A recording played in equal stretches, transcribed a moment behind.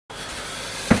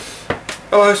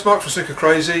Hello, it's Mark from Snooker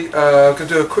Crazy. I'm going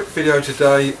to do a quick video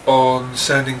today on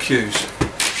sanding cues.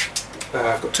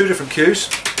 I've got two different cues.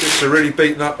 This is a really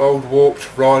beaten up old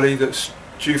warped Riley that's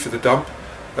due for the dump.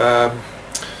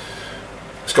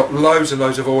 It's got loads and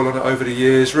loads of oil on it over the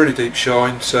years, really deep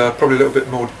shine, so probably a little bit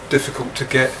more difficult to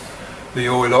get the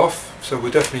oil off, so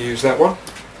we'll definitely use that one.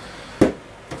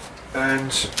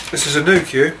 And this is a new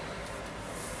cue,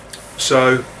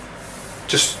 so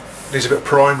just needs a bit of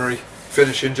primary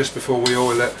finishing just before we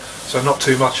oil it, so not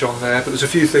too much on there, but there's a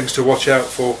few things to watch out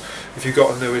for if you've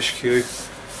got a newish cue,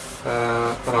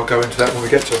 and I'll go into that when we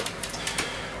get to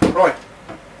it. Right,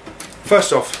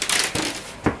 first off,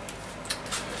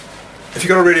 if you've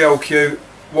got a really old cue,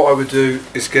 what I would do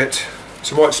is get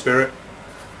some white spirit,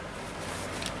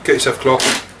 get yourself a cloth,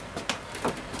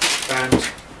 and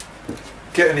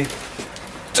get any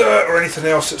dirt or anything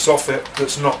else that's off it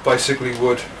that's not basically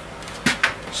wood.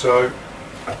 So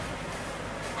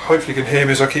hopefully you can hear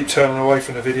me as I keep turning away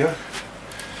from the video.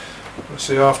 We'll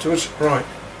see afterwards. Right,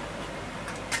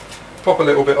 pop a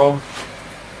little bit on.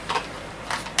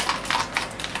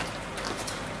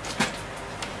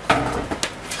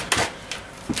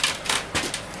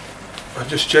 And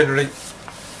just generally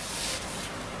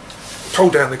pull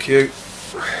down the cue.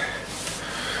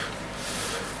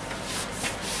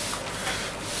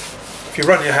 If you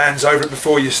run your hands over it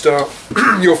before you start,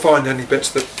 you'll find any bits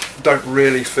that don't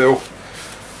really feel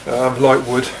like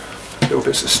wood, little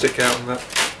bits that stick out and that.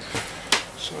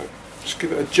 So just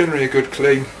give it generally a good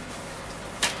clean.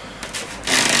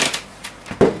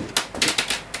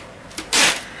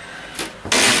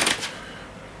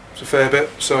 It's a fair bit,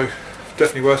 so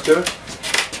definitely worth doing.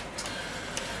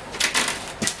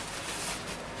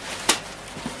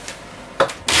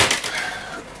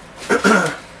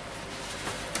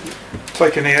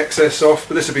 Take any excess off,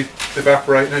 but this will be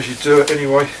evaporating as you do it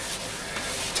anyway.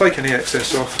 Take any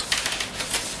excess off,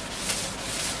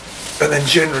 and then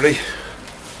generally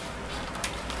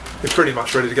you're pretty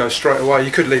much ready to go straight away.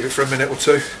 You could leave it for a minute or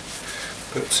two,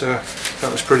 but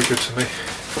that was pretty good to me.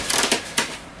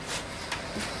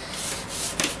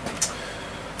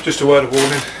 Just a word of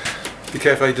warning, be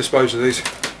careful how you dispose of these.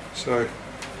 So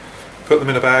put them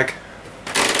in a bag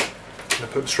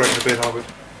and put them straight in the bin, I would.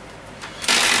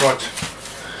 Right,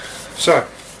 so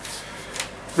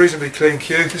reasonably clean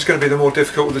cue. This is going to be the more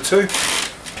difficult of the two.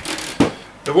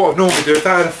 Now what I'd normally do, if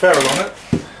I had a ferrule on it,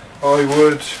 I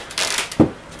would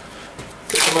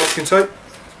get some masking tape,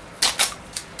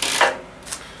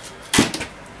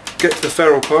 get to the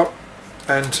ferrule part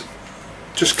and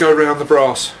just go around the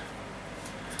brass,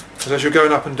 because as you're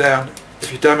going up and down,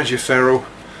 if you damage your ferrule,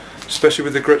 especially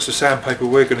with the grits of sandpaper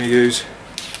we're going to use,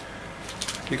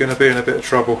 you're going to be in a bit of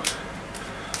trouble.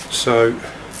 So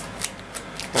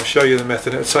I'll show you the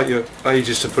method. It'll take you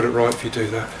ages to put it right if you do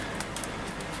that.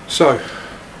 So,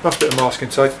 nice bit of masking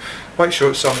tape. Make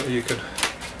sure it's something that you can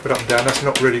put up and down. That's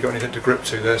not really got anything to grip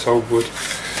to there, it's old wood.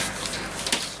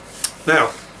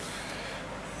 Now,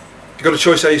 you've got a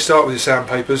choice how you start with your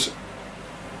sandpapers.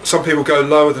 Some people go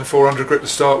lower than 400 grit to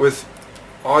start with.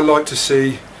 I like to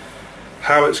see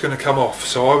how it's going to come off,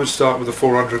 so I would start with a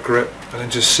 400 grit and then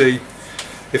just see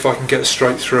if I can get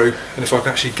straight through and if I can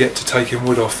actually get to taking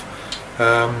wood off.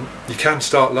 You can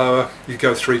start lower, you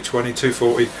go 320,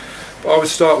 240, but I would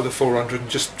start with a 400 and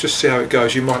just see how it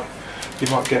goes. You might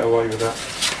get away with that.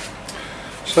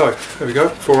 So there we go,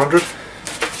 400.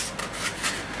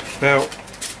 Now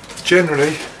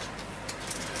generally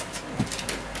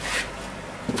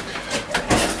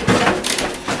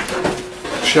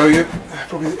I'll show you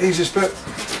probably the easiest bit.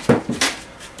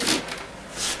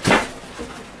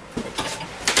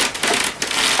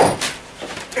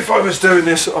 If I was doing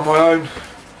this on my own,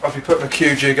 I'd be putting a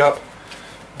cue jig up,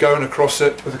 going across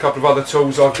it with a couple of other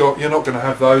tools I've got. You're not going to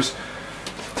have those.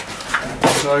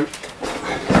 So,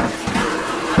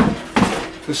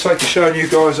 for the sake of showing you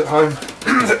guys at home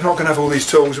that I'm not going to have all these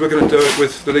tools, we're going to do it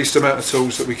with the least amount of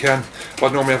tools that we can.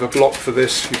 I'd normally have a block for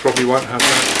this, you probably won't have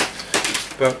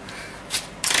that. But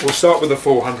we'll start with a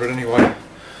 400 anyway.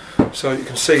 So you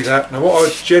can see that. Now what I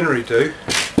generally do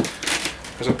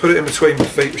is I put it in between my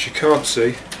feet, which you can't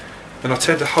see, and I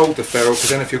tend to hold the ferrule, because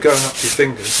then if you're going up to your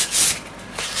fingers,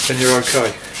 then you're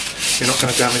okay. You're not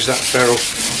going to damage that ferrule.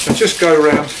 And just go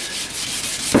around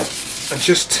and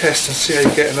just test and see how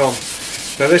you're getting on.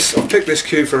 Now this, I've picked this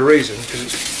cue for a reason, because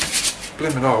it's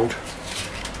blimmin' old,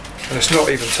 and it's not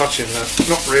even touching that.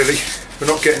 Not really. We're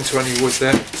not getting to any wood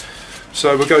there.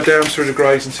 So we'll go down through the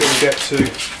grades until we get to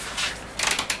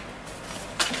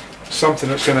something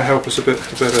that's going to help us a bit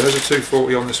better. There's a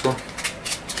 240 on this one.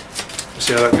 Let's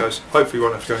see how that goes. Hopefully we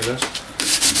won't have to go into this.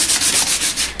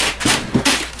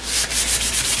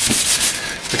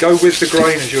 Go with the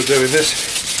grain as you're doing this.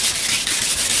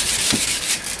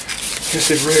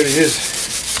 This it really is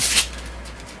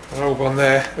an old one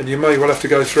there, and you may well have to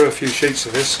go through a few sheets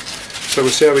of this. So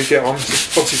we'll see how we get on.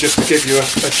 Obviously just to give you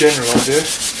a general idea.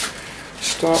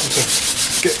 Starting to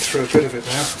get through a bit of it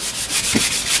now.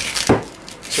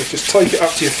 So just take it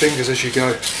up to your fingers as you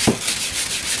go.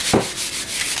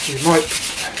 You might,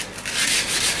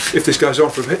 if this goes on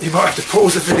for a bit, you might have to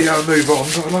pause the video and move on,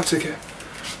 but I'd like to get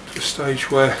to a stage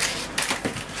where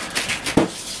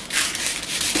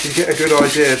you get a good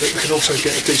idea that we can also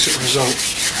get a decent result.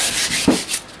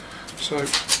 So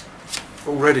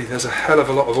already there's a hell of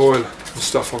a lot of oil and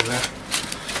stuff on there.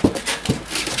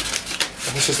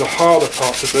 And this is the harder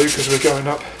part to do because we're going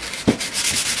up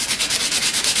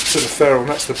to the ferrule, and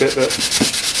that's the bit that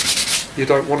you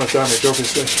don't want to damage,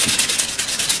 obviously.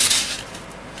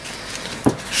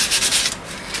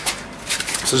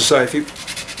 So as I say, if you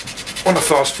want to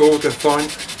fast forward, then fine.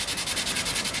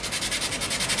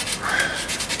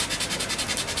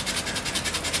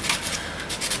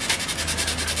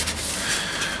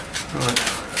 Right.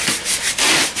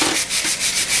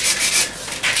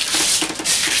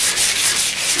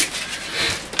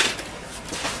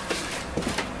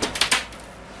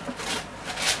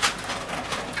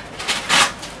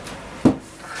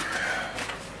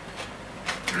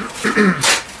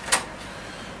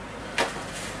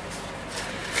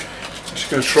 Just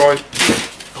going to try a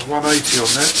 180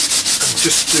 on that and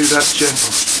just do that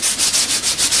gentle.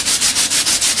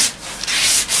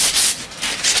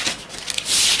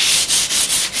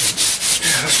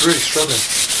 Yeah, that's really struggling.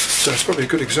 So it's probably a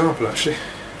good example actually.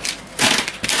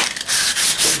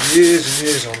 It's got years and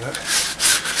years on that.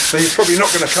 Now you're probably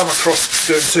not going to come across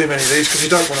doing too many of these because you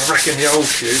don't want to wreck in the old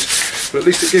cues, but at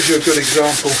least it gives you a good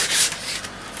example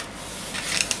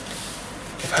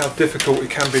how difficult it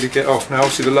can be to get off. Now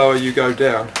obviously the lower you go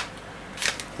down,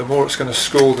 the more it's going to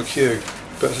score the cue.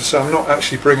 But as I say, I'm not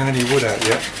actually bringing any wood out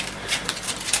yet.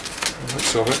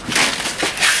 Looks of it.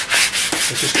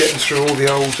 We're just getting through all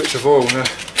the old bits of oil now.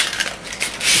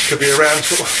 This could be around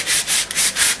sort of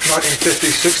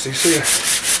 1950s, 60s, so you're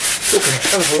talking a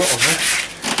hell of a lot on there.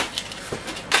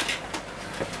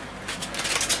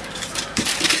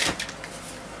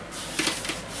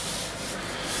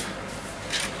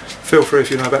 Feel free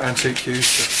if you know about antique cues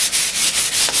to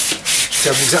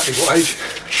tell me exactly what age.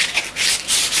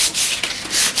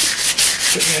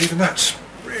 But yeah, even that's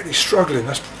really struggling.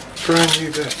 That's brand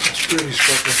new bit. That's really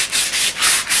struggling.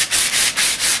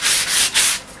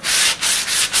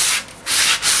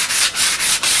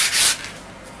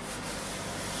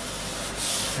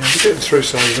 Yeah, we're getting through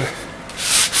some of it.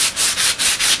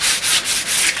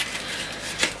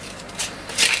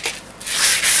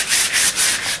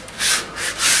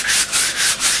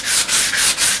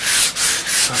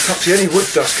 I can't see any wood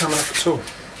dust coming up at all.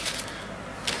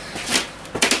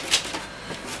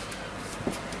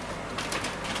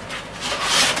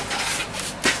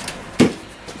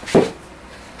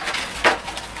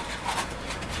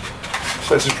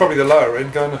 So this is probably the lower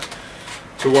end, going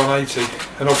to 180,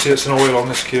 and obviously it's an oil on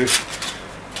this cue.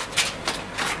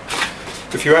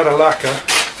 If you add a lacquer,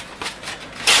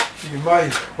 you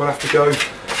may well have to go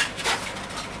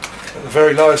at the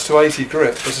very lowest to 80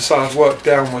 grit. As I say, I've worked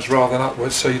downwards rather than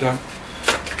upwards, so you don't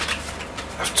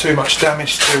have too much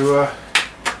damage to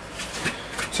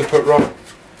put right.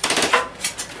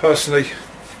 Personally,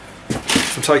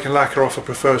 I'm taking lacquer off, I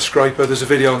prefer a scraper. There's a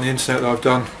video on the internet that I've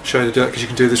done show you to do it, because you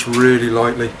can do this really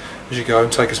lightly as you go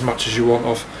and take as much as you want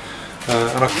off,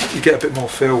 and you get a bit more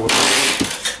feel with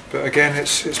it. But again,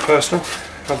 it's personal.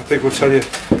 Other people will tell you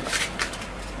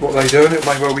what they do and it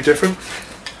may well be different.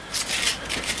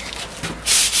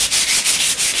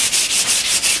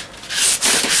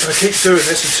 I keep doing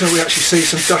this until we actually see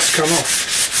some dust come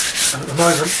off, and at the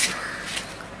moment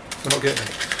we're not getting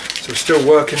it. So we're still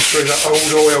working through that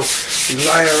old oil,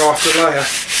 layer after layer.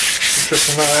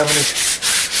 Interesting to know how many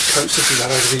coats this has had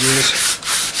over the years.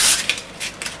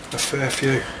 A fair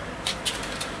few.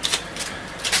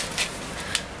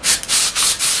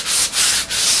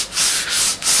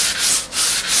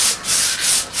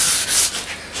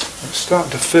 It's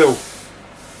starting to feel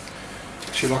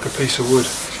actually like a piece of wood.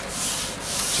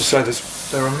 To say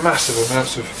there are massive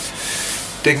amounts of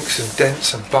dinks and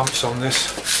dents and bumps on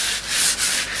this.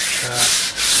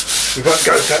 We won't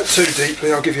go that too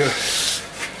deeply. I'll give you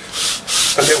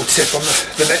a little tip on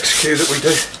the next cue that we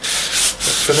do.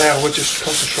 But for now, we'll just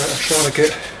concentrate on trying to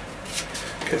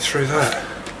get through that.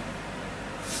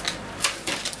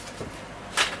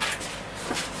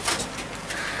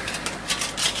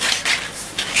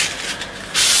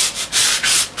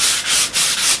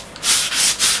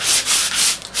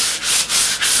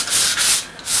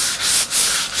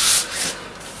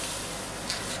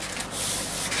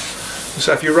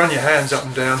 So if you run your hands up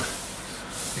and down,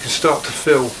 you can start to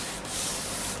feel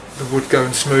the wood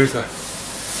going smoother. And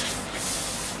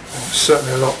it's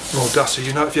certainly a lot more dusty.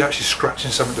 You know, if you're actually scratching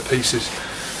something to pieces,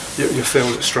 you feel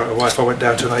it straight away. If I went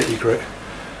down to an 80 grit,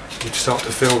 you'd start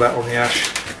to feel that on the ash.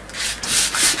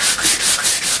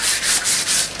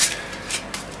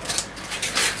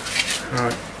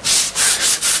 Right.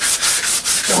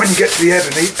 Now when you get to the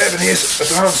ebony, ebony is a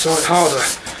darn sight harder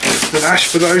than ash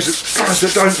for those guys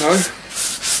that don't know.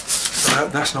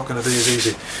 That's not going to be as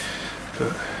easy,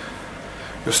 but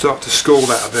you'll start to score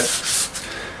that a bit.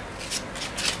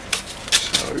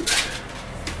 So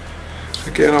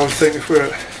again, I would think if we're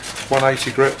at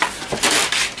 180 grit,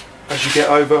 as you get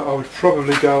over, I would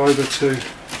probably go over to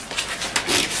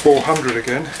 400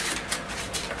 again,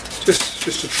 just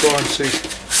to try and see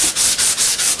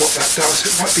what that does.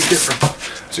 It might be different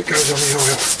as it goes on the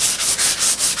oil.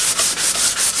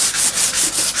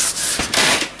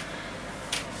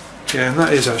 Yeah, and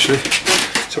that is actually,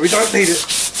 so we don't need it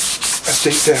as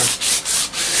deep down.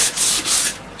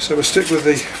 So we'll stick with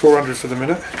the 400 for the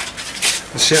minute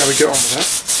and see how we get on with that.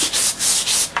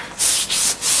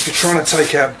 If you're trying to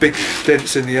take out big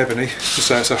dents in the ebony, to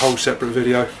say it's a whole separate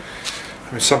video. I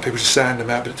mean, some people just sand them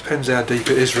out, but it depends how deep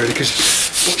it is really, because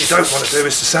what you don't want to do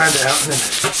is to sand it out and then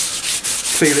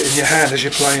feel it in your hand as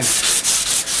you're playing.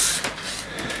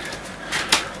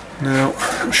 Now,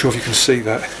 I'm not sure if you can see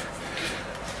that,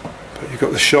 but you've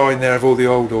got the shine there of all the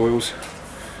old oils.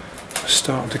 I'm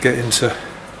starting to get into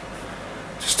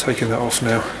just taking that off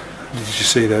now. Did you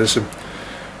see there's some,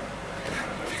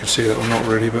 if you can see that or not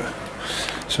really, but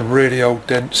some really old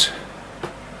dents.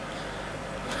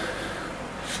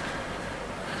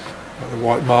 Like the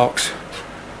white marks.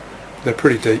 They're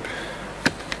pretty deep.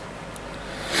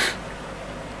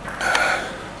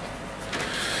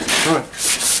 Right,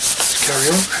 let's carry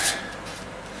on.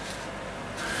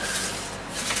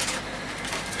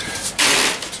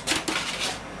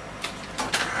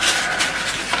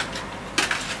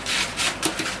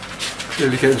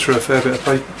 Really getting through a fair bit of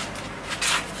paper.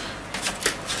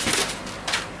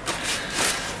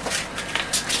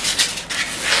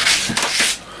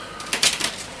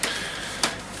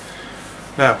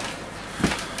 Now,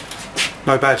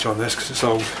 no badge on this because it's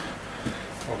old.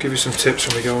 I'll give you some tips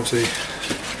when we go on to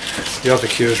the other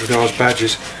cures regards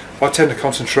badges. I tend to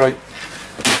concentrate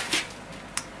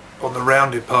on the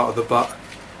rounded part of the butt,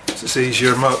 so it's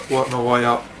easier to work my way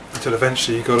up until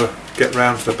eventually you've got to get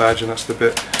round to the badge, and that's the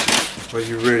bit where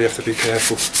you really have to be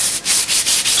careful.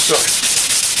 So,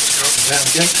 let's go up and down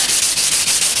again.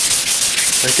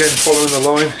 Again, following the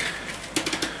line.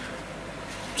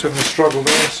 Just having a struggle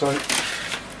there, so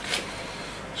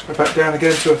let's go back down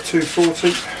again to a 240,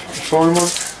 a fine one.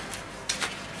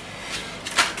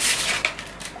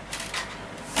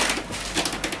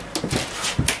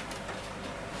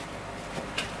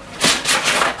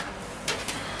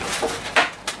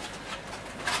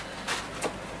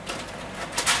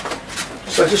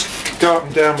 So just go up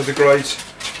and down with the grades,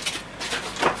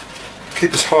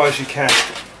 keep as high as you can.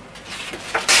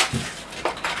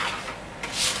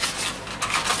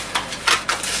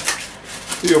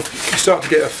 You start to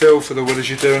get a feel for the wood as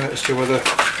you're doing it as to whether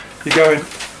you're going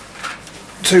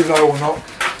too low or not.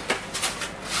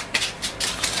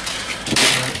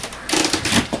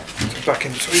 Back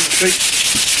in between the feet.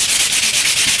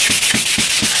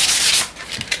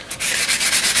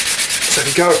 So if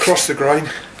you go across the grain,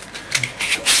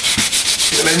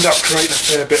 you'll end up creating a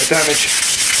fair bit of damage.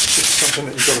 This is something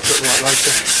that you've got to put right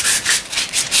later.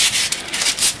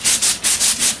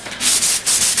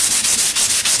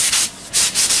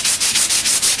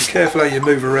 Be careful how you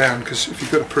move around, because if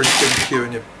you've got a pretty thin cue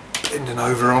and you're bending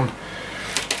over on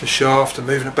the shaft and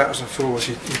moving it backwards and forwards,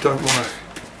 you don't want to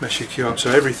mess your cue up.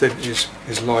 So everything is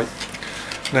light.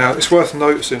 Now it's worth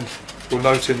noting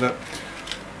that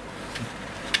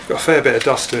you've got a fair bit of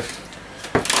dust here.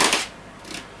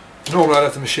 Normally I'd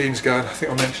have the machines going, I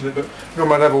think I mentioned it, but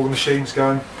normally I'd have all the machines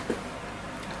going.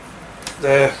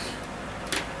 There,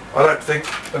 I don't think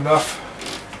enough.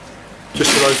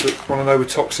 Just for those that want to know with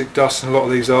toxic dust, and a lot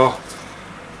of these are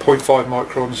 0.5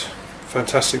 microns,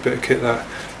 fantastic bit of kit that.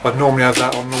 I'd normally have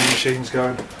that on all machines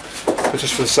going, but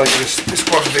just for the sake of this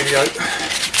one video,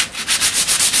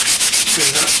 do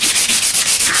that.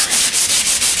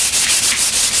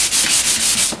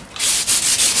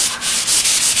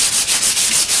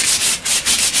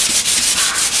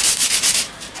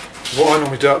 What I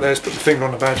normally do up there is put my finger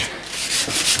on the badge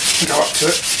and go up to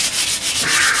it.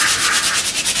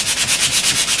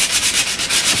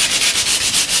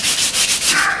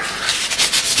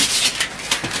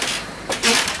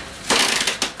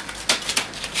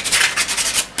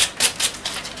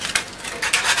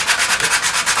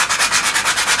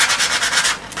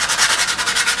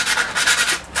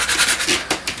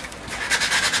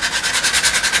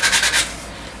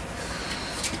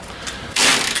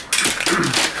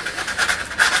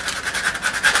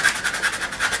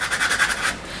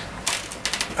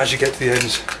 as you get to the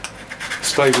ends,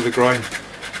 stay with the grain.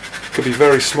 Could be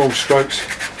very small strokes,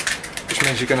 which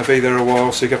means you're going to be there a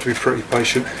while, so you have to be pretty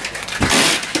patient.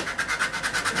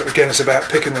 But again, it's about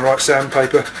picking the right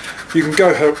sandpaper. You can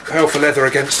go hell for leather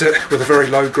against it with a very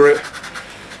low grit,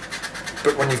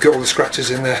 but when you've got all the scratches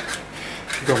in there,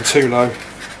 if you've gone too low,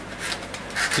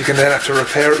 you can then have to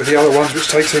repair it with the other ones, which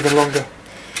takes even longer.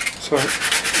 So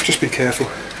just be careful.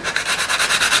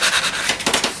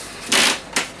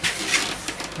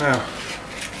 Now,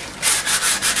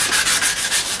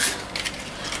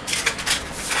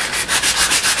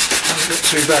 doesn't look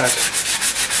too bad.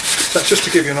 That's just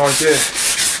to give you an idea.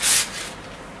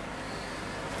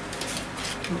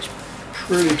 Looks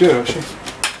pretty good actually.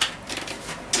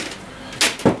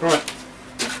 Right,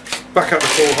 back up to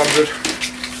 400.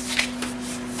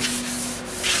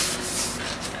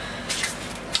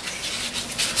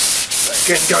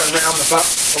 Again, going round the butt,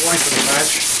 away from the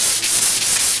badge.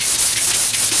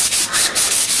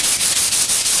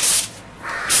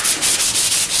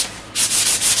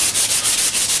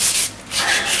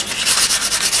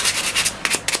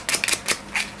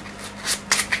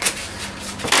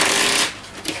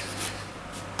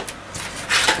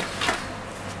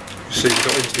 See, we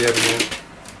got into the ebony.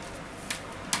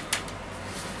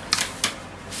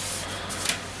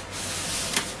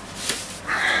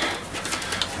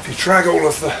 If you drag all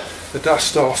of the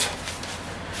dust off,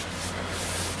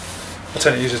 I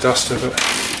tend to use a duster, but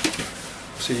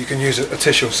see, you can use a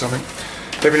tissue or something.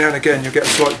 Every now and again you'll get a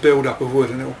slight build up of wood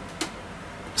and it'll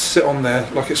sit on there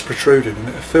like it's protruded, and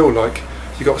it'll feel like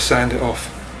you've got to sand it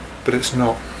off, but it's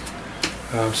not.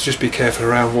 So just be careful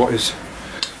around what is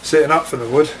sitting up for the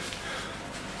wood.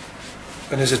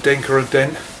 And there's a dink or a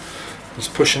dent that's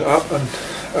pushing it up, and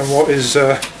what is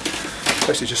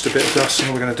basically just a bit of dust, and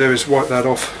all we're going to do is wipe that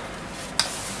off.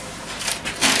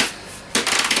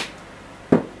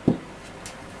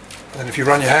 And if you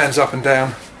run your hands up and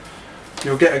down,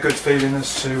 you'll get a good feeling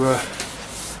as to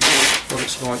what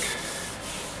it's like.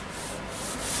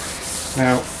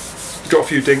 Now, you've got a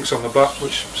few dinks on the butt,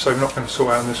 which so I'm not going to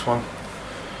sort out in this one,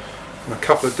 and a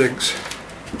couple of dinks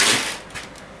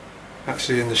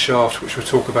actually in the shaft, which we'll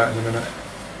talk about in a minute.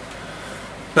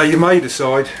 Now, you may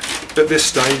decide at this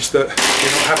stage that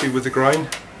you're not happy with the grain,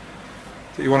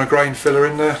 that you want a grain filler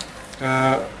in there,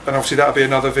 and obviously that'll be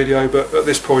another video, but at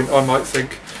this point I might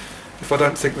think, if I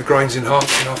don't think the grain's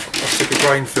enhanced enough, I'll stick a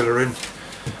grain filler in.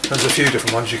 There's a few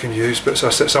different ones you can use, but so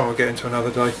some we'll get into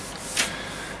another day.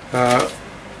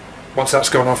 Once that's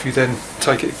gone off, you then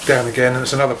take it down again, and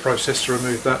it's another process to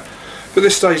remove that. But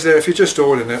this stage there, if you're just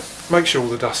oiling it, make sure all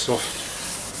the dust's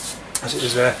off, as it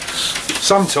is there.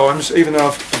 Sometimes, even though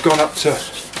I've gone up to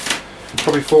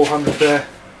probably 400 there,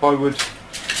 I would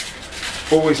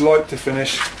always like to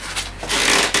finish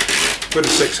with a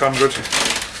 600.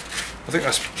 I think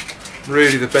that's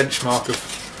really the benchmark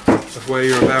of where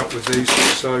you're about with these.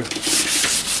 So I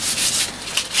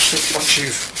think once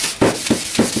you've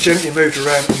gently moved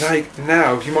around,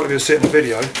 now you might be able to see it in the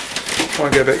video, try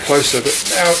and get a bit closer, but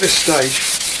now at this stage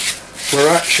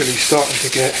we're actually starting to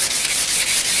get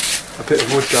a bit of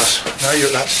wood dust. Now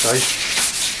you're at that stage,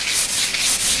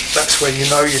 that's when you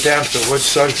know you're down to the wood,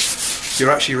 so you're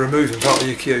actually removing part of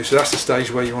your cue. So that's the stage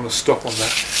where you want to stop on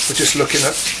that. We're just looking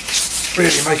at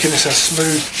really making this as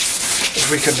smooth as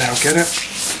we can now get it,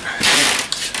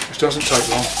 which doesn't take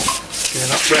long.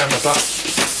 Getting up round the butt,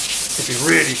 you'll be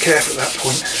really careful at that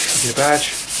point with your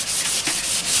badge.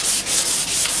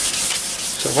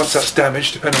 So once that's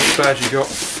damaged, depending on which badge you got,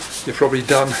 you're probably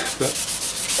done, but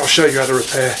I'll show you how to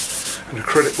repair an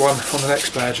acrylic one on the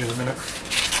next badge in a minute.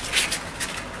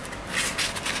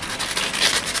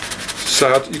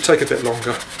 So you'd take a bit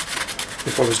longer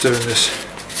if I was doing this.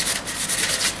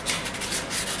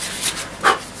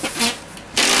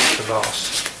 The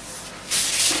last.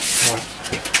 Right.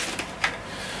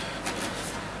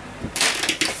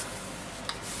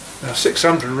 Now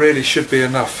 600 really should be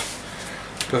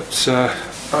enough, but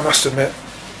I must admit,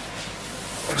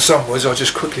 on some woods I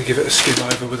just quickly give it a skim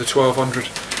over with a 1200.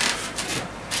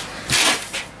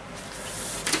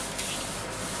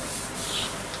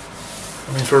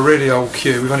 I mean, for a really old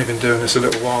cue, we've only been doing this a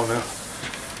little while now.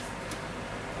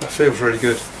 That feels really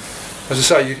good. As I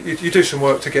say, you do some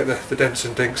work to get the dents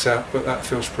and dinks out, but that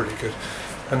feels pretty good.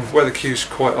 And where the cue's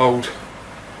quite old,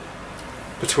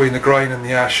 between the grain and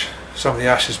the ash, some of the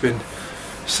ash has been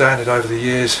sanded over the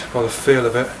years by the feel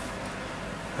of it,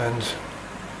 and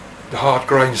the hard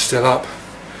grain's still up,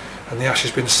 and the ash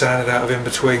has been sanded out of in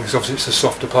between, because obviously it's the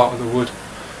softer part of the wood.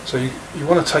 So you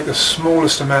want to take the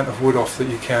smallest amount of wood off that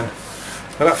you can.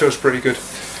 And that feels pretty good.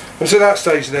 And so at that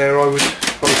stage there, I would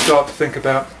start to think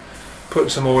about putting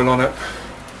some oil on it.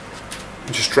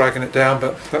 and just dragging it down,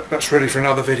 but that's really for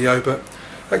another video. But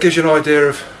that gives you an idea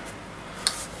of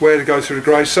where to go through the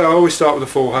grades. So I always start with a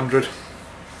 400.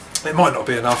 It might not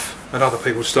be enough, and other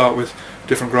people start with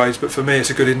different grades, but for me it's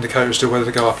a good indicator as to whether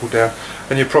to go up or down,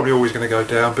 and you're probably always going to go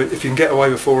down. But if you can get away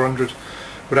with 400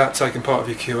 without taking part of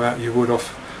your cue out, your wood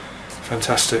off,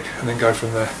 fantastic, and then go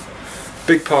from there.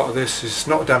 Big part of this is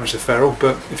not to damage the ferrule,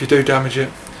 but if you do damage it,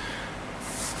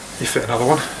 you fit another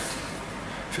one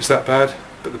if it's that bad.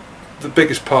 But the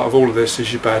biggest part of all of this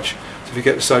is your badge. So if you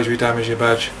get to the stage where you damage your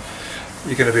badge,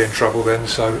 you're going to be in trouble then.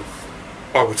 So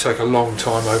I would take a long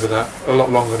time over that, a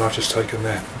lot longer than I've just taken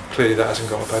there. Clearly that hasn't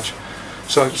got a badge.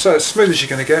 So as smooth as you're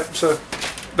going to get, so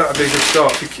that would be a good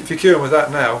start. If you're cueing with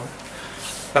that now,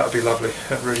 that would be lovely,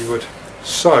 that really would.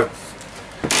 So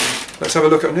let's have a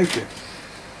look at a new cue.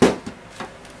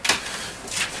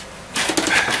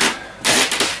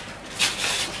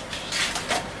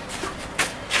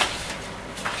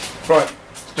 Right,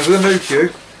 now with a new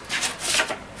cue,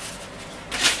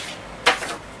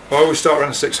 I always start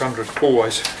around the 600,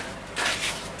 always.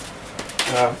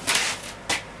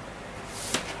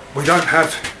 We don't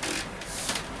have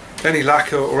any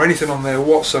lacquer or anything on there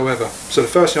whatsoever. So the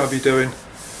first thing I'll be doing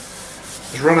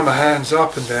is running my hands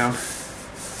up and down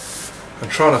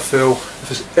and trying to feel if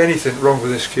there's anything wrong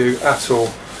with this cue at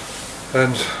all.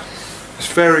 And it's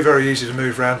very, very easy to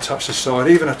move around, touch the side,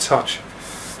 even a touch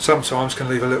sometimes can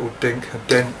leave a little dink, a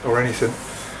dent or anything.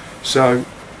 So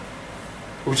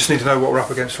we just need to know what we're up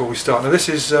against before we start. Now this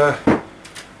is, I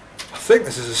think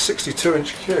this is a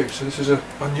 62-inch cue, so this is an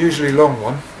unusually long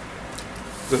one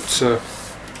that's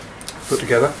put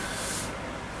together.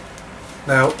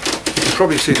 Now you can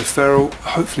probably see the ferrule,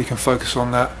 hopefully you can focus on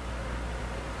that,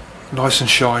 nice and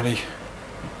shiny.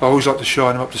 I always like to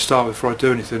shine them up to start with before I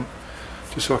do anything,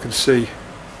 just so I can see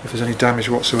if there's any damage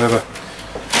whatsoever.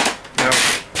 Now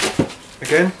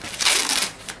again,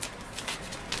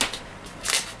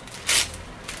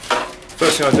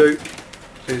 first thing I do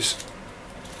is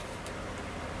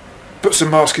put some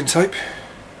masking tape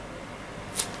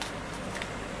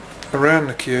around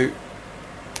the cue,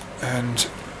 and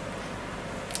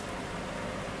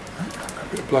a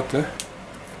bit of blood there.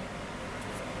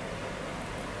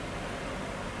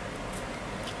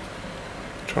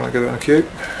 Trying to get it on the cue.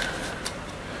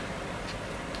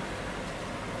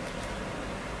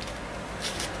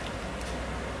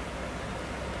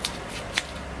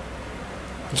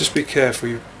 And just be careful,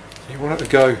 you want it to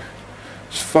go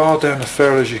as far down the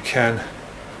ferrule as you can,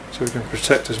 so we can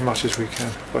protect as much as we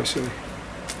can, basically.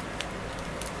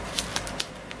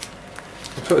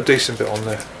 I'll put a decent bit on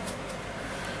there,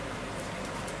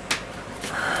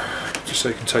 just so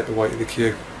you can take the weight of the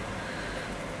cue.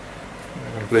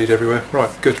 I'm going to bleed everywhere. Right,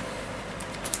 good.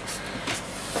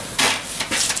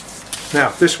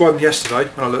 Now, this one yesterday,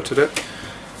 when I looked at it,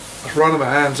 I was running my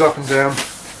hands up and down,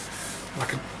 and I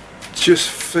could just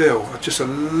feel just a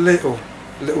little,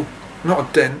 not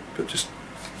a dent, but just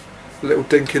a little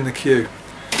dink in the cue.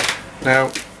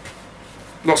 Now,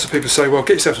 lots of people say, well,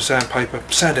 get yourself some sandpaper,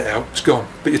 sand it out, it's gone,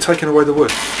 but you're taking away the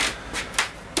wood.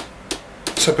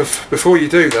 So before you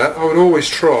do that, I would always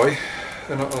try,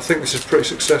 and I think this is pretty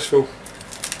successful,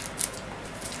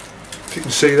 if you can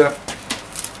see that,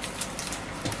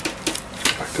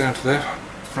 back down to there,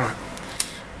 right,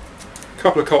 a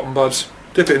couple of cotton buds,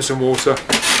 dip it in some water.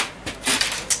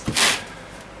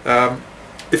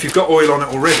 If you've got oil on it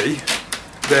already,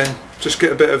 then just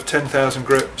get a bit of 10,000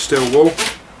 grit steel wool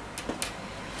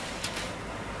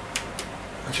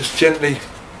and just gently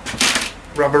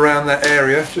rub around that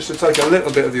area just to take a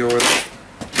little bit of the oil.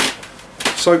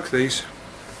 Soak these,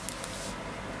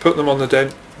 put them on the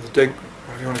dent, the dink,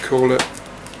 whatever you want to call it,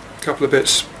 a couple of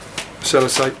bits of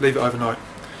sellotape, leave it overnight.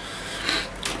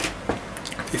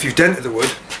 If you've dented the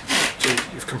wood, so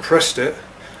you've compressed it,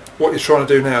 what you're trying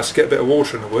to do now is to get a bit of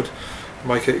water in the wood and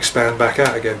make it expand back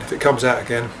out again. If it comes out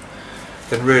again,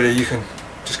 then really you can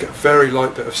just get a very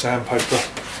light bit of sandpaper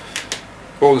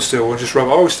or the steel wool and just rub.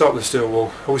 I always start with the steel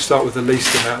wool, I always start with the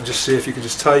least amount and just see if you can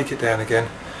just take it down again.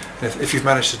 And if you've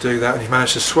managed to do that and you've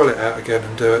managed to swell it out again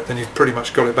and do it, then you've pretty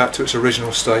much got it back to its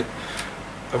original state.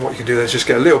 And what you can do then is just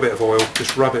get a little bit of oil,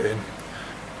 just rub it in,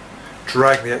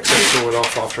 drag the excess oil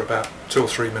off after about 2 or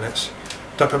 3 minutes.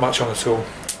 Don't put much on at all,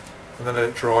 and then let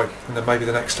it dry, and then maybe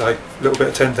the next day a little bit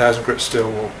of 10,000 grit steel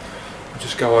wool and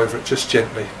just go over it just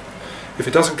gently. If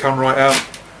it doesn't come right out,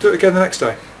 do it again the next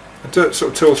day, and do it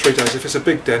sort of 2 or 3 days. If it's a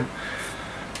big dent,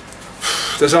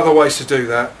 there's other ways to do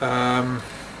that,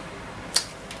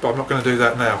 but I'm not going to do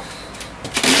that now.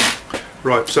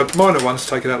 Right, so minor ones,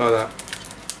 take it out like that,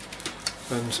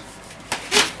 and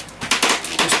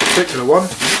this particular one,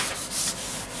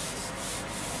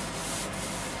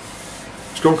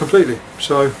 it's gone completely.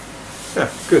 So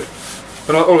yeah, good.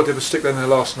 And all I did was stick that in there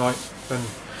last night, and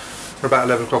we're about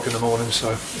 11 o'clock in the morning, so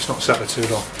it's not sat there too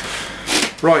long.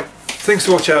 Right, things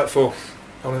to watch out for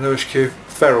on a newish cue: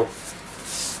 ferrule.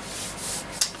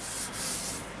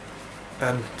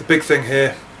 And the big thing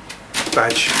here,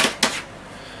 badge.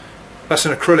 That's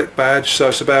an acrylic badge, so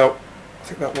it's about, I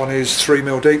think that one is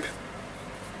 3mm deep.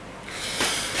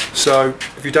 So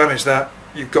if you damage that,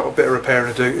 you've got a bit of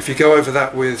repairing to do. If you go over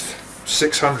that with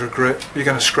 600 grit, you're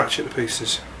going to scratch it to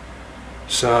pieces.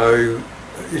 So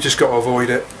you just got to avoid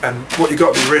it. And what you've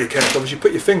got to be really careful of is you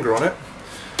put your finger on it,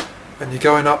 and you're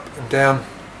going up and down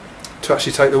to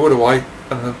actually take the wood away,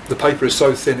 and the paper is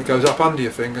so thin it goes up under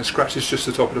your finger and scratches just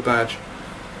the top of the badge.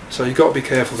 So you've got to be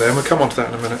careful there, and we'll come on to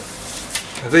that in a minute.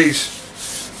 Now these,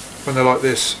 when they're like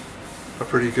this, are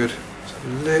pretty good. There's a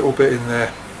little bit in there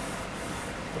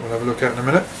that we'll have a look at in a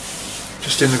minute,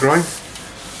 just in the grain.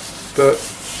 But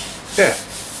yeah,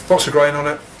 lots of grain on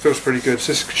it, feels pretty good.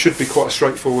 So this should be quite a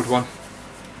straightforward one.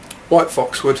 White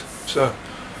foxwood, so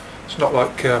it's not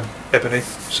like ebony,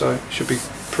 so it should be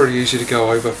pretty easy to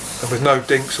go over, and with no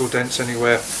dinks or dents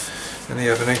anywhere in the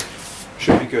ebony,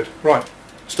 should be good. Right,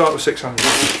 start with 600.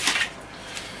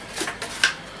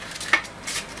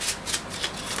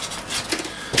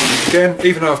 Again,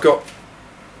 even though I've got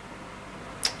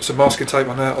some masking tape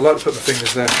on there, I like to put my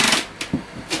fingers there.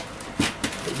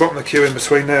 Put the bottom of the cue in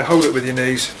between there, hold it with your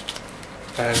knees,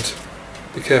 and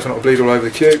be careful not to bleed all over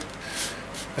the cue.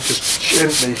 And just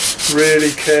gently,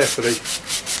 really carefully,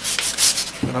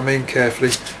 and I mean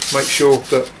carefully, make sure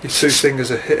that your two fingers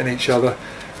are hitting each other,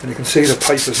 and you can see the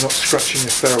paper's not scratching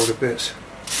your ferrule to bits.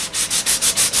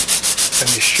 And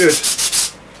you should,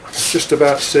 I can just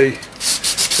about see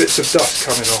bits of dust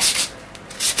coming off.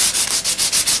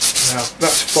 Now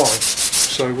that's fine,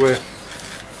 so we're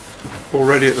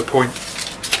already at the point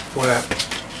where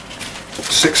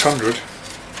 600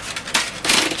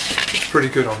 is pretty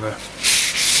good on there.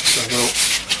 So we'll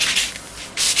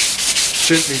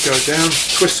gently go down,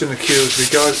 twisting the cue as we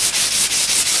go,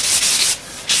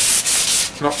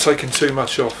 not taking too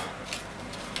much off.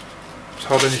 Just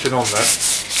hold anything on that.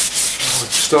 I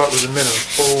would start with the minimum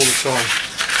all the time.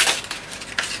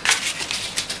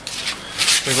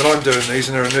 I mean, when I'm doing these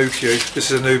and they're a new cue,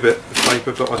 this is a new bit of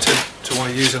paper, but I tend to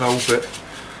want to use an old bit,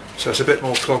 so it's a bit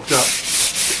more clogged up.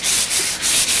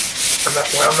 And that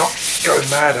way I'm not going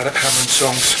mad at it, hammering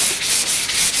songs.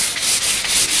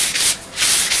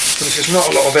 And this is not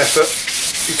a lot of effort.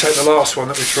 You take the last one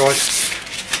that we tried,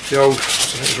 the old,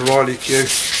 I think it was a Riley cue,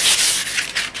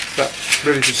 that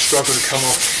really did struggle to come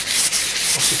off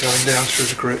after going down through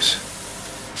the grits.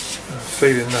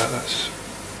 Feeling that's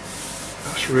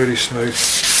really smooth.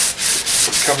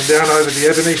 Coming down over the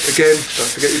ebony again, don't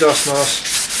forget your dust mask.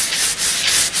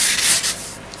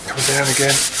 Coming down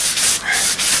again.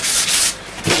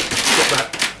 Got that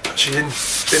actually in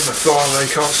the file there,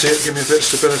 you can't see it, give me a bit of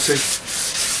stability.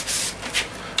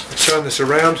 I'll turn this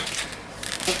around.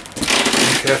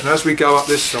 Be careful, and as we go up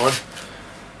this side,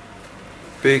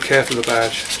 be careful of the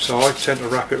badge. So I tend to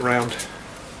wrap it round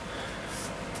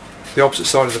the opposite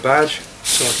side of the badge,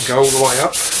 so I can go all the way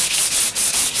up.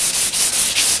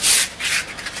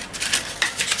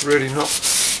 It's really not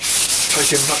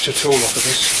taking much at all off of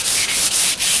this.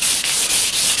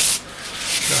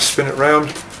 Now spin it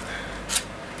round.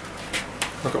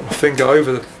 I've got my finger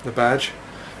over the badge,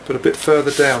 but a bit further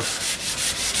down.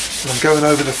 And I'm going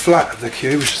over the flat of the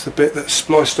cue, which is the bit that's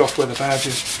spliced off where the badge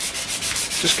is.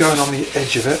 Just going on the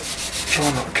edge of it,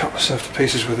 trying not to cut myself to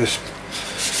pieces with this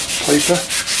paper.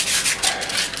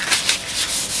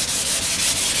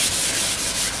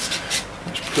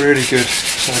 That's pretty good.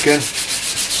 So again,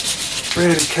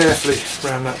 really carefully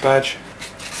around that badge.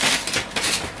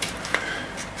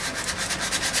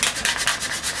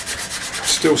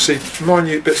 Still see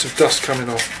minute bits of dust coming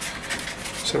off.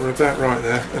 So we're about right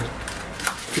there. And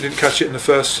if you didn't catch it in the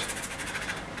first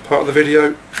part of the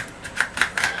video,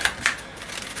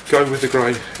 go with the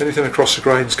grain. Anything across the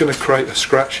grain is going to create a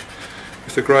scratch.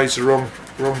 If the grade's the wrong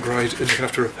grade, then you're going to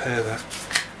have to repair that.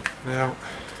 Now,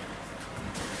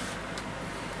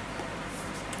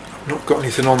 I've not got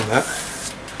anything on that.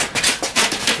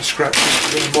 The scratch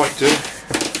is what I might do.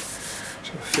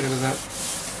 So a feel of that.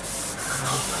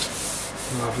 Oh, that's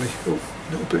lovely. Oh, a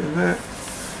little bit in there.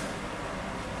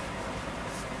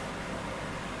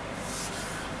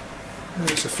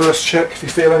 There's the first check if you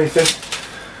feel anything.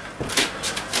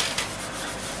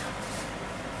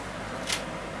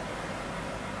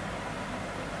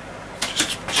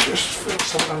 Just feel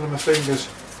something under my fingers.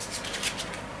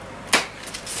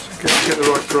 So get the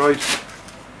right grade.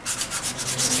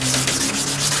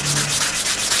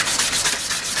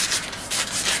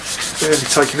 barely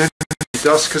taking any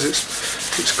dust because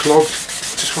it's clogged.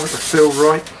 I just want it to feel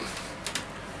right.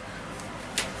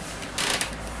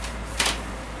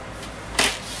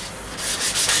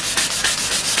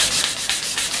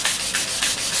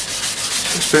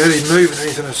 It's barely moving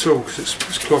anything at all because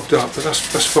it's clogged up, but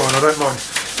that's fine. I don't mind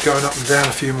going up and down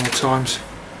a few more times.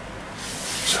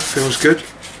 So it feels good.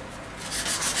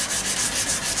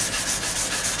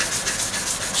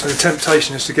 So the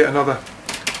temptation is to get another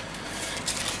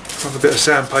bit of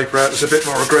sandpaper out that's a bit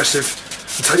more aggressive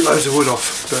and take loads of wood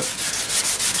off, but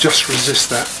just resist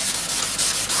that.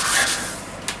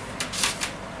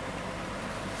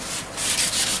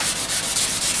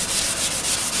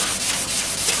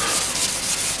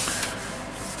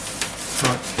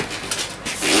 Right.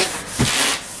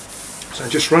 So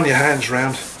just run your hands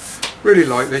round really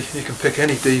lightly. You can pick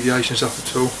any deviations up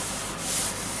at all.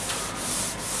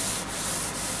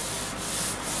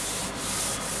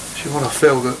 You want to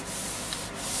feel that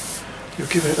you're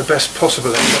giving it the best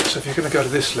possible effort, so if you're going to go to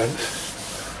this length,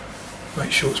 make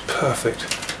sure it's perfect.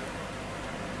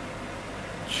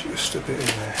 Just a bit in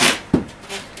there.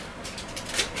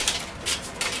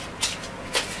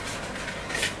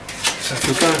 So if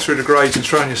you're going through the grades and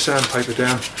throwing your sandpaper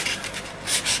down,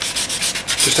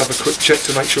 just have a quick check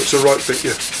to make sure it's the right bit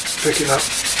you're picking up.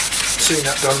 Seen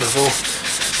that done before.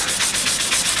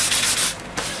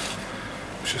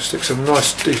 Just stick some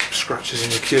nice deep scratches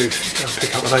in your cue and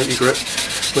pick up an 80 grit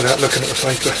without looking at the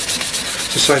paper.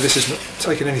 To say this isn't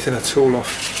taking anything at all off.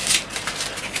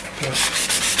 But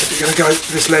if you're going to go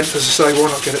this length, as I say, why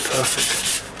not get it perfect?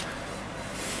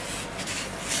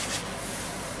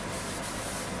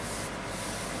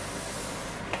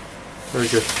 Very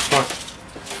good. Right.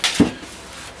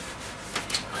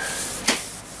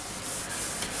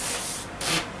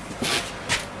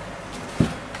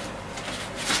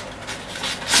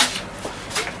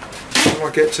 When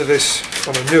I get to this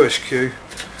on a newish cue,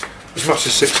 as much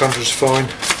as 600 is fine.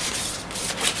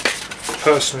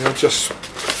 Personally, I just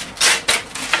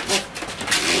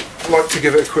like to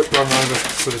give it a quick run over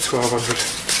with a 1200.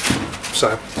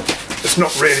 So it's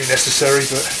not really necessary,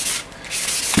 but it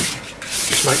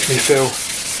just makes me feel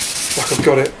like I've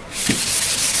got it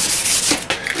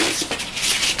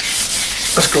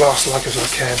as glass-like as I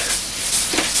can.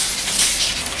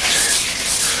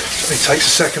 It only takes a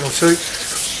second or two.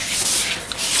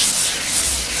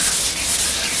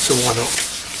 So why not?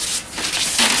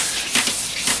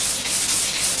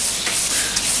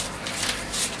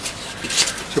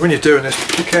 So when you're doing this,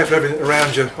 be careful of everything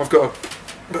around you. I've got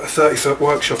about a 30-foot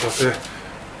workshop up here,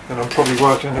 and I'm probably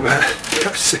working in about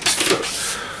 6 foot.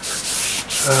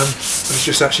 I was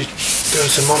just actually doing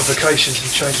some modifications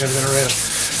and changing everything around.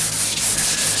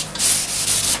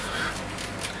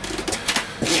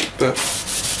 But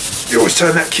you always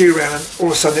turn that cue around and all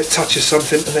of a sudden it touches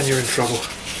something and then you're in trouble.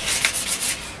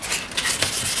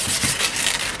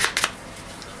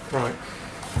 Right,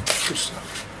 good stuff.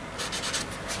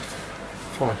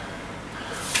 Fine.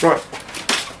 Right,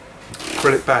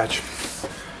 acrylic badge.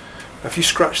 Now if you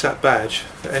scratch that badge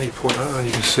at any point, I don't know if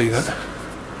you can see that.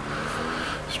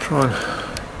 Let's try and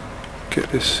get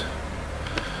this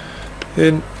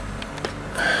in.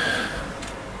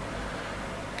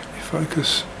 Can you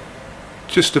focus?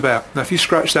 Just about. Now if you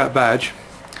scratch that badge,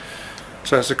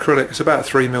 so it's acrylic, it's about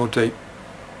 3mm deep,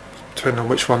 depending on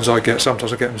which ones I get.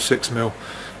 Sometimes I get them 6mm.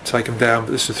 Take them down,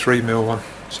 but this is a 3mm one,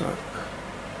 so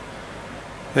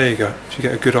there you go. So you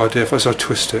get a good idea. As I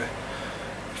twist it,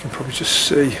 you can probably just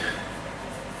see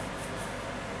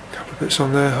a couple of bits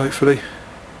on there, hopefully.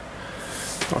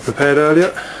 I prepared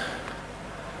earlier.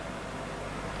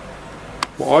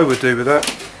 What I would do with that,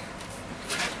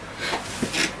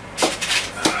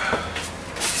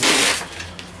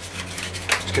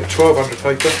 is get 1200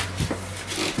 paper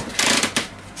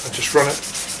and just run it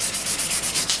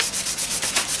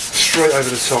straight over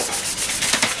the top.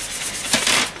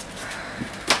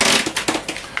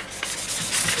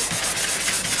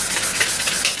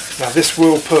 Now this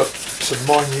will put some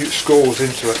minute scores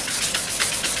into it.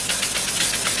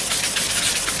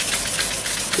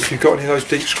 If you've got any of those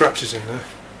deep scratches in there,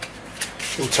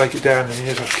 it will take it down, and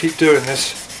you just keep doing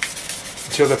this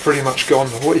until they're pretty much gone.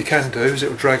 And what you can do is it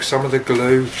will drag some of the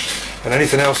glue and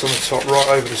anything else on the top right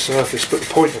over the surface, but the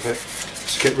point of it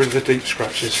is to get rid of the deep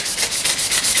scratches.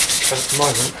 At the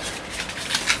moment,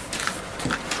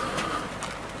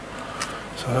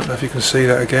 so I don't know if you can see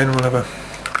that again. We'll have a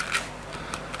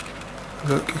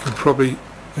look. You can probably,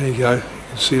 there you go, you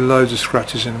can see loads of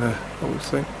scratches in there, I would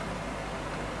think.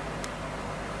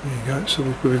 There you go, so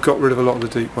we've got rid of a lot of the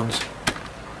deep ones.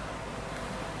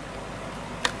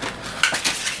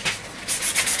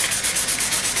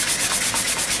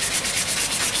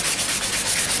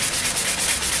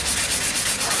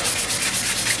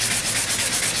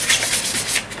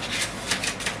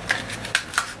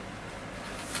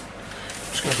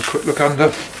 Just have a quick look under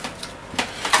the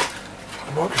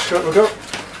microscope I've got.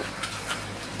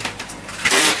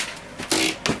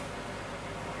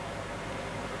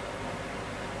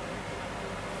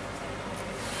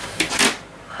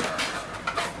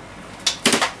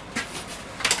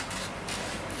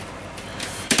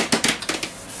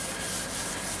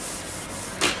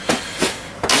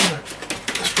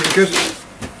 That's pretty good.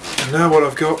 And now what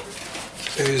I've got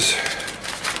is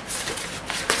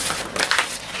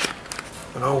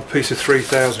an old piece of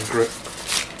 3000 grit.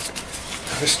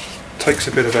 Now this takes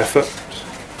a bit of effort,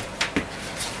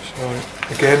 so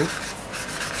again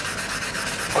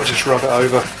I just rub it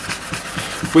over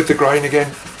with the grain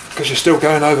again, because you're still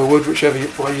going over wood whichever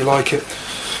way you like it.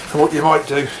 And what you might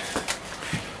do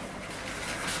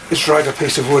is drag a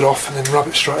piece of wood off and then rub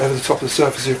it straight over the top of the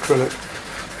surface of the acrylic.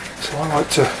 So I like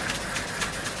to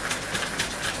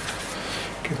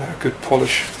give that a good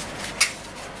polish.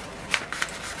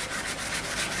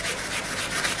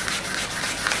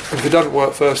 And if it doesn't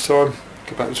work first time,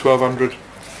 go back to 1200,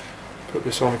 put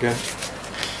this on again.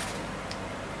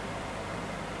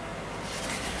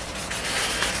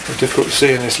 It's difficult to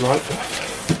see in this light, but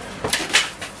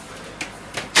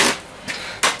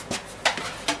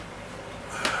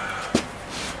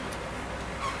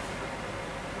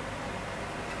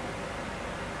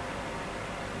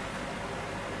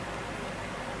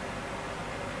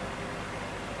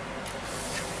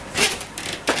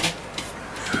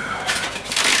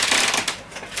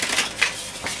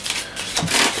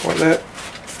like that.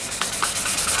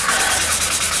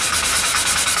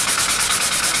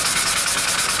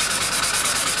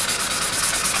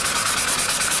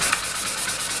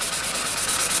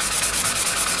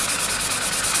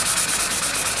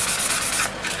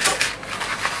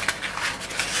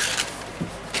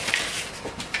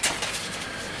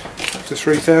 Up to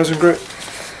 3000 grit.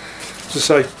 As I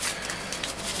say,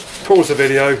 pause the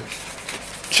video,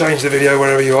 change the video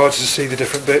wherever you are just to see the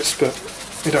different bits, but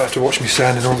you don't have to watch me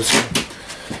sanding all the time.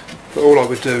 But all I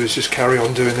would do is just carry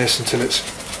on doing this until it's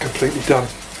completely done.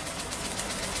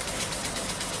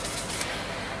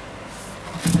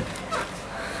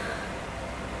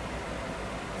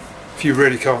 If you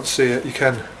really can't see it, you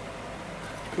can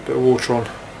put a bit of water on,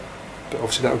 but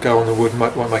obviously that will go on the wood and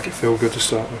won't make it feel good to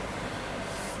start with.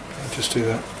 And just do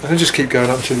that, and then just keep going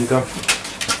up until you're done.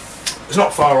 It's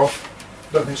not far off,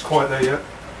 I don't think it's quite there yet.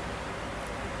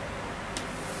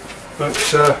 But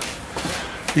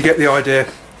you get the idea.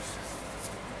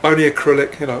 Only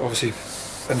acrylic, you know, obviously,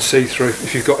 and see-through.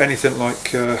 If you've got anything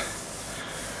like the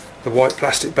white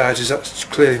plastic badges, that's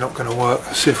clearly not going to work.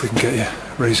 Let's see if we can get you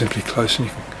reasonably close and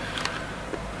you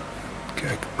can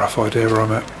get a rough idea where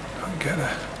I'm at. I can get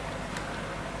there.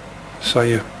 So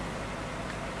you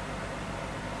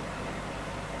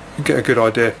can get a good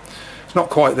idea. It's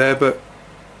not quite there, but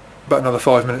about another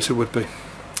 5 minutes it would be.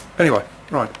 Anyway,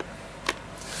 right.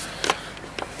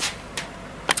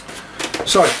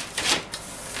 So,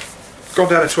 gone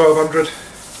down to 1200.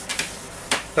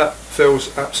 That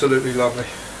feels absolutely lovely.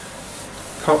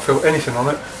 Can't feel anything on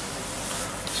it.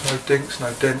 There's no dinks,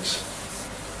 no dents.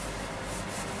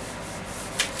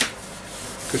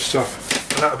 Good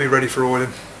stuff. And that'll be ready for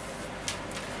oiling.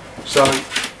 So,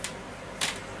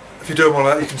 if you do them all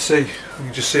that, you can see, you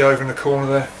can just see over in the corner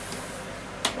there.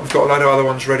 I've got a load of other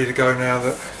ones ready to go now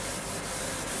that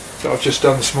I've just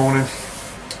done this morning,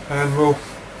 and we'll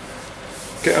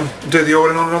get them, do the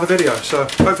oiling on another video. So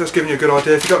hope that's given you a good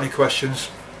idea. If you've got any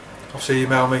questions, obviously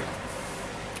email me.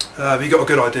 You've got a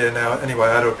good idea now anyway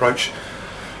how to approach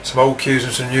some old cues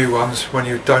and some new ones when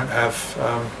you don't have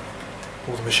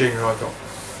all the machinery I've got.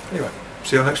 Anyway,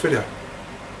 see you on the next video.